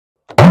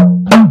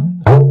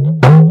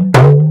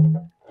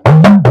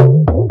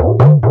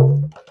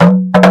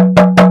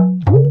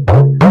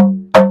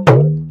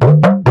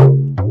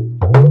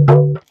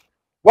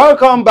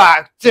Welcome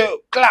back to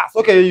class.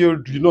 Okay,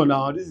 you know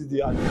now, this is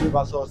the ALUJO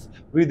vs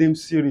RHYTHM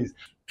series.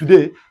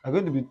 Today, I'm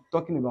going to be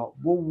talking about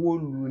Bówó,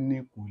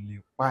 luni,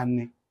 kòlè,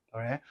 Pani.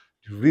 Alright,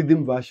 the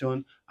rhythm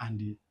version and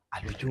the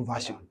ALUJO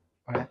version.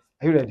 Alright,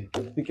 are you ready?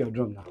 Pick your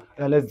drum now.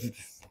 Yeah, let's do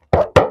this.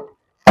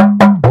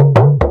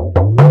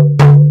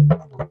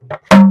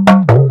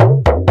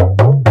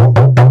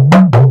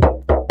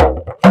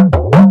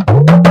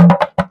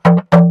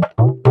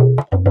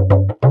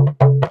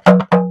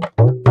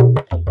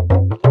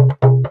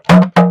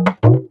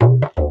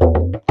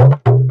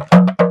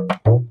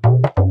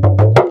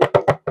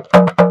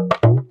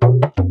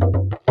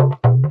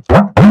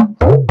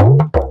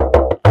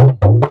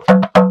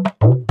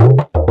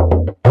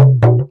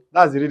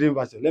 That's the rhythm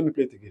version. Let me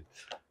play it again.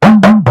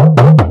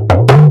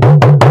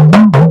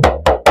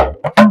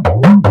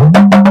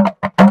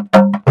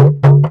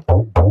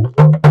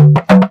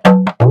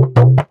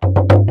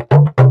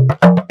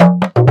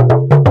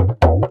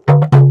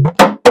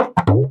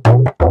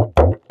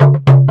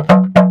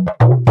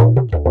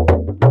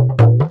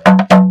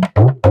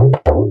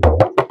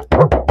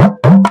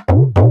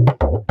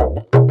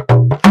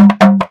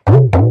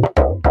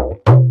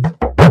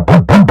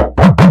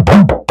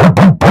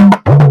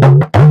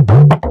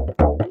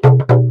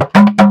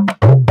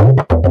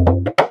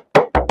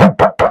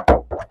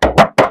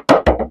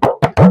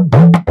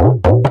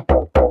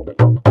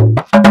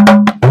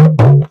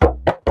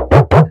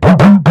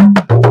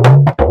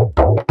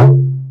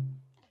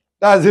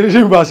 That's the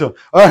rhythm version.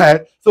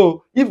 Alright.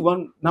 So if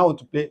one now want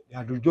to play the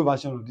ALUJO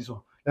version of this one,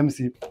 let me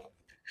see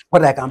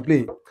what I can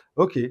play.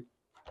 Okay.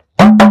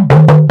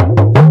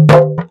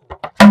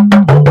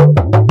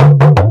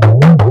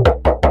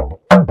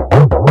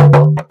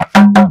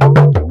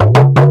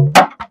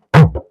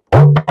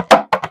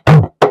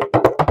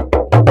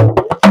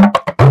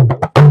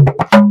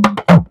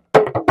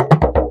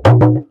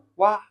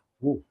 Wá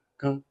wò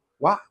kan,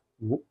 wá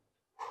wò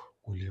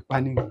kòlè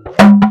Pani.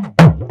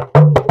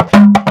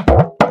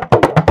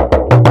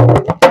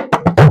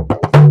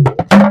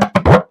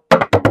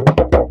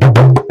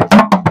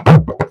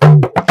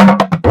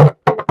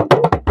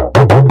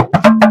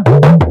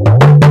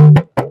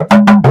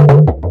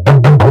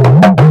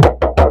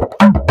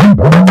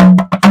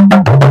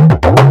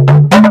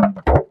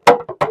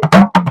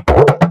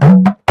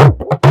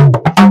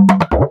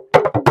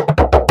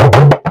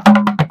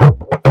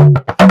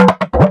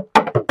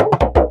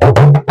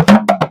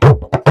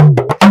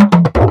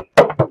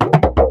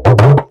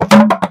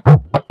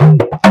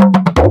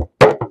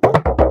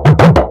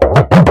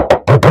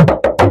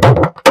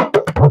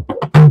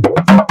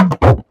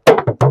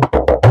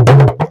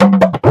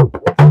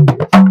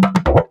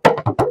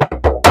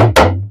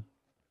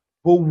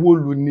 Bówó,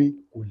 luni,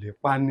 kòlè,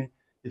 Pani.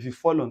 If you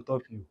fall on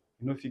top you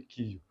know if it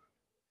kill you.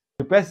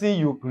 The person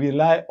you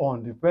rely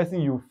on, the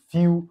person you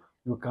feel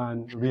you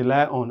can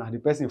rely on, and the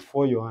person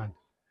fall your hand.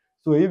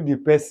 So if the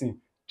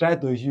person try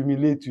to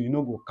humiliate you,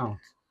 no go count.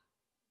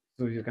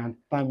 So you can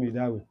time it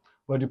that way.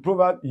 But the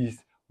proverb is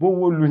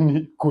Bówó,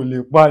 luni,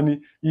 kòlè,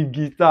 Pani.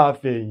 Igi tá a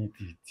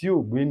fẹ̀yìntì tí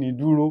ò gbé ni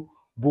dúró.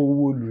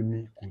 Bówó,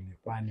 luni, kòlè,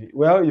 Pani.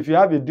 Well, if you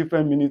have a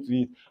different meaning to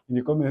it in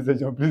the comment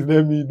section, please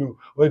let me know.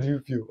 What do you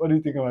feel? What do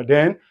you think about it?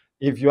 Then,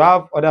 if you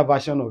have other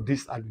version of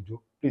this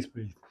ALUJO, please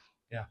play it.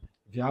 Yeah.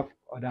 If you have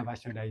other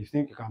version that you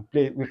think you can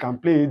play, we can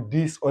play it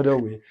this other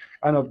way.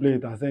 Why not play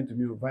it and send to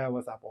me via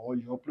WhatsApp, or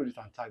you upload it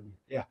and tag me?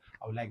 Yeah,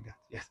 I would like that.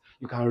 Yes,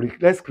 you can.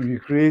 Let's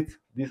recreate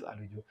this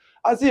ALUJO.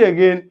 I'll see you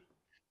again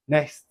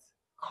next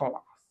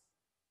class.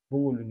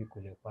 Bówó, luni,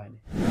 kòlè, Pani.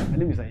 My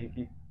name is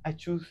Ayiki. I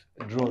choose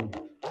drawing.